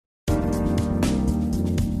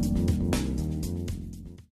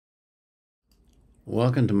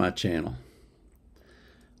Welcome to my channel.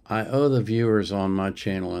 I owe the viewers on my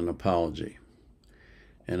channel an apology,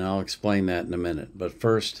 and I'll explain that in a minute. But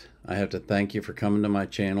first, I have to thank you for coming to my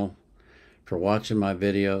channel, for watching my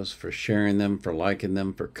videos, for sharing them, for liking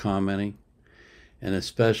them, for commenting, and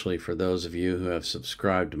especially for those of you who have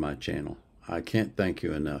subscribed to my channel. I can't thank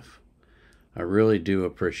you enough. I really do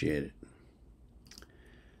appreciate it.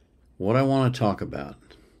 What I want to talk about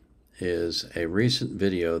is a recent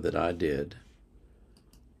video that I did,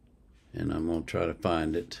 and I'm going to try to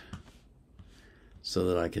find it so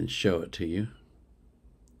that I can show it to you.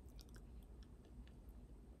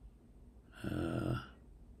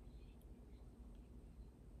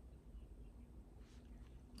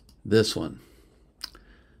 This one.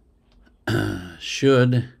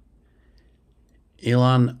 Should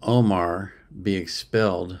Ilhan Omar be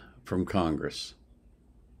expelled from Congress?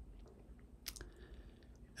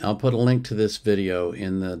 I'll put a link to this video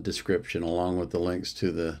in the description along with the links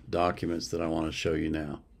to the documents that I want to show you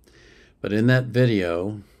now. But in that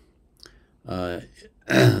video,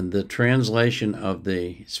 the translation of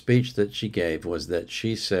the speech that she gave was that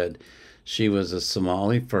she said she was a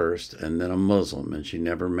Somali first and then a Muslim, and she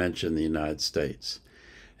never mentioned the United States.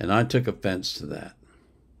 And I took offense to that.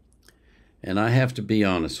 And I have to be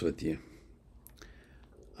honest with you.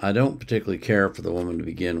 I don't particularly care for the woman to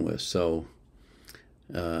begin with, so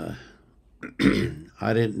I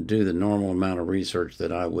didn't do the normal amount of research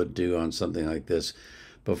that I would do on something like this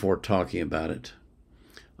before talking about it.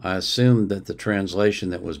 I assumed that the translation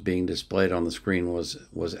that was being displayed on the screen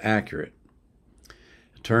was accurate.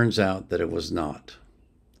 It turns out that it was not.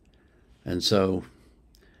 And so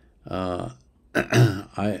I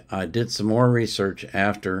did some more research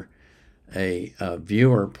after a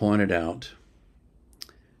viewer pointed out,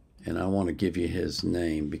 and I want to give you his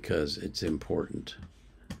name because it's important.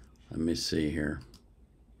 Let me see here.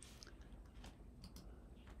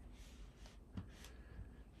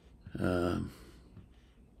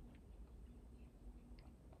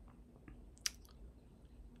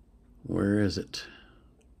 Where is it?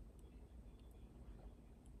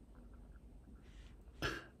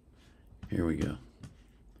 Here we go.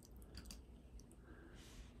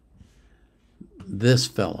 This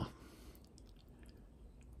fella.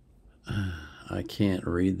 I can't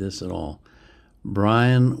read this at all.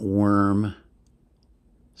 Brian Worm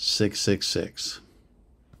 666.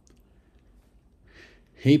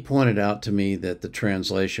 He pointed out to me that the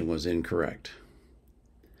translation was incorrect.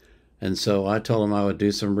 And so I told him I would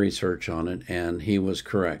do some research on it, and he was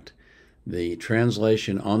correct. The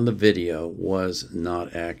translation on the video was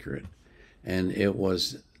not accurate, and it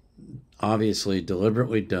was obviously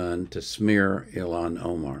deliberately done to smear Ilhan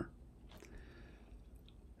Omar.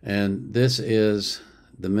 And this is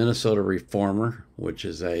the Minnesota Reformer, which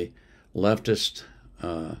is a leftist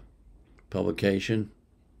publication,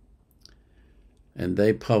 and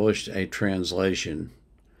they published a translation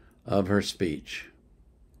of her speech.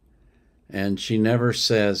 And she never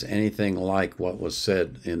says anything like what was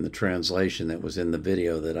said in the translation that was in the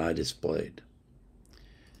video that I displayed.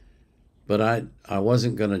 But I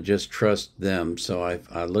wasn't going to just trust them, so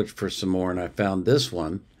I looked for some more, and I found this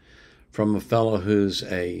one from a fellow who's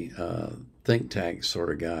a think tank sort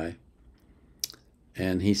of guy,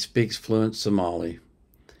 and he speaks fluent Somali,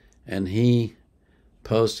 and he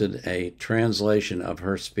posted a translation of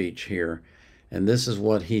her speech here, and this is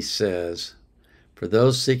what he says. For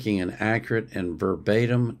those seeking an accurate and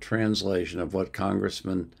verbatim translation of what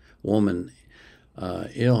Congresswoman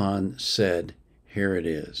Ilhan said, here it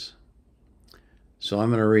is. So I'm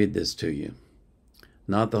going to read this to you.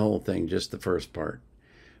 Not the whole thing, just the first part.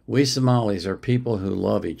 We Somalis are people who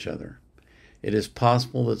love each other. It is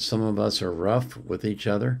possible that some of us are rough with each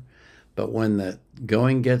other, but when the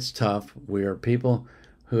going gets tough, we are people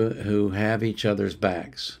who have each other's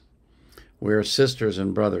backs. We are sisters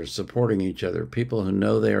and brothers supporting each other, people who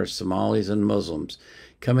know they are Somalis and Muslims,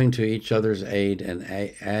 coming to each other's aid and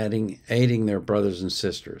aiding their brothers and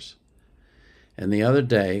sisters. And the other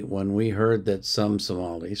day, when we heard that some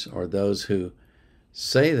Somalis, or those who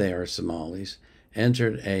say they are Somalis,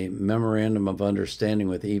 entered a memorandum of understanding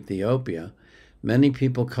with Ethiopia, many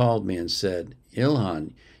people called me and said,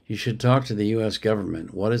 Ilhan, you should talk to the U.S.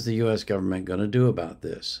 government. What is the U.S. government going to do about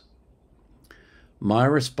this? My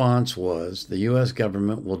response was, the U.S.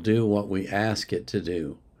 government will do what we ask it to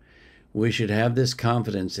do. We should have this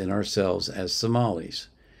confidence in ourselves as Somalis.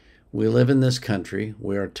 We live in this country.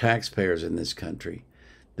 We are taxpayers in this country.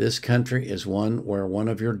 This country is one where one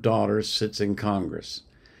of your daughters sits in Congress.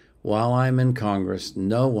 While I'm in Congress,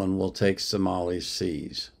 no one will take Somali's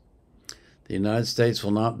seas. The United States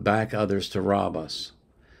will not back others to rob us.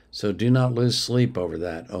 So do not lose sleep over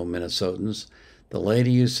that, O Minnesotans. The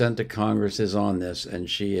lady you sent to Congress is on this, and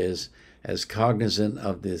she is as cognizant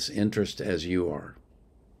of this interest as you are.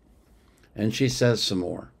 And she says some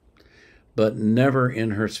more. But never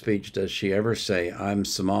in her speech does she ever say, I'm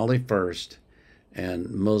Somali first and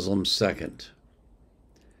Muslim second.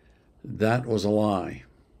 That was a lie.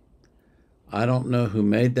 I don't know who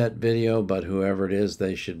made that video, but whoever it is,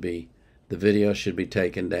 the video should be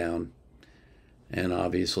taken down. And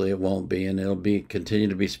obviously it won't be, and it'll continue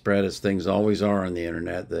to be spread as things always are on the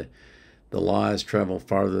internet. The lies travel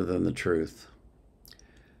farther than the truth.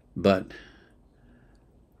 But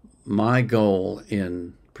my goal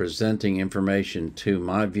in presenting information to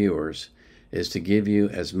my viewers is to give you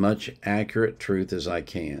as much accurate truth as I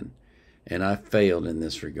can. And I failed in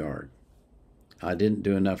this regard. I didn't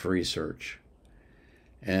do enough research.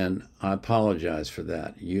 And I apologize for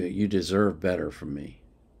that. You deserve better from me.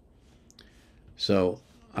 So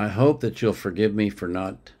I hope that you'll forgive me for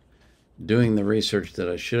not doing the research that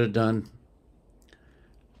I should have done.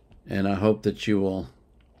 And I hope that you will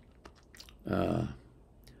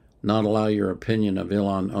not allow your opinion of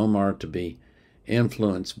Ilhan Omar to be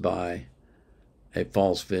influenced by a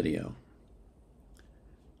false video.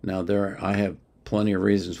 Now, I have plenty of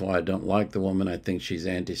reasons why I don't like the woman. I think she's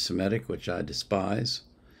anti-Semitic, which I despise.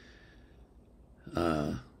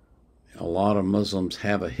 A lot of Muslims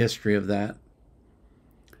have a history of that.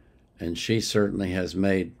 And she certainly has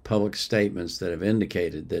made public statements that have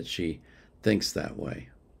indicated that she thinks that way.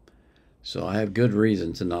 So I have good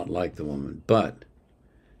reason to not like the woman. But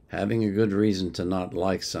having a good reason to not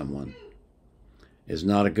like someone is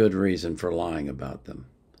not a good reason for lying about them.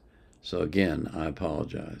 So again, I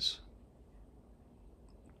apologize.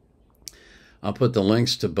 I'll put the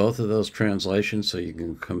links to both of those translations so you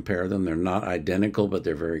can compare them. They're not identical, but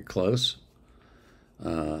they're very close.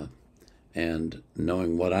 And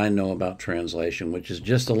knowing what I know about translation, which is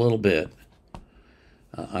just a little bit,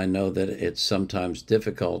 I know that it's sometimes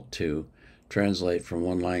difficult to translate from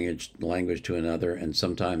one language to another, and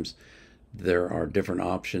sometimes there are different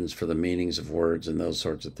options for the meanings of words and those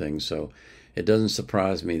sorts of things. So it doesn't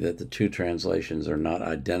surprise me that the two translations are not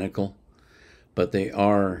identical, but they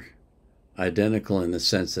are identical in the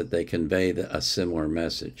sense that they convey a similar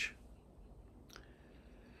message.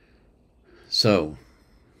 So,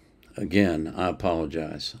 again, I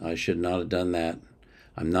apologize. I should not have done that.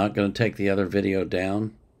 I'm not going to take the other video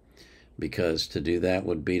down, because to do that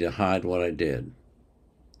would be to hide what I did.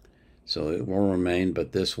 So it will remain,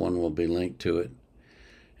 but this one will be linked to it,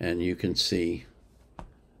 and you can see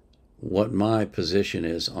what my position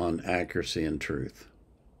is on accuracy and truth.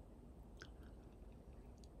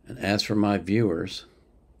 And as for my viewers,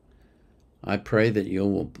 I pray that you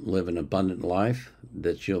will live an abundant life,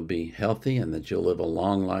 that you'll be healthy, and that you'll live a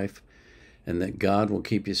long life, and that God will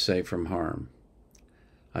keep you safe from harm.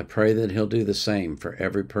 I pray that He'll do the same for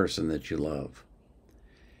every person that you love.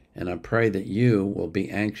 And I pray that you will be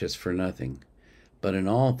anxious for nothing, but in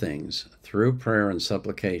all things, through prayer and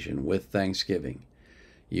supplication with thanksgiving,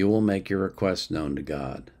 you will make your requests known to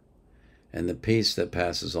God. And the peace that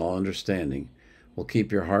passes all understanding will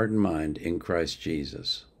keep your heart and mind in Christ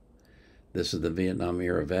Jesus. This is the Vietnam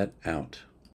Era Vet, out.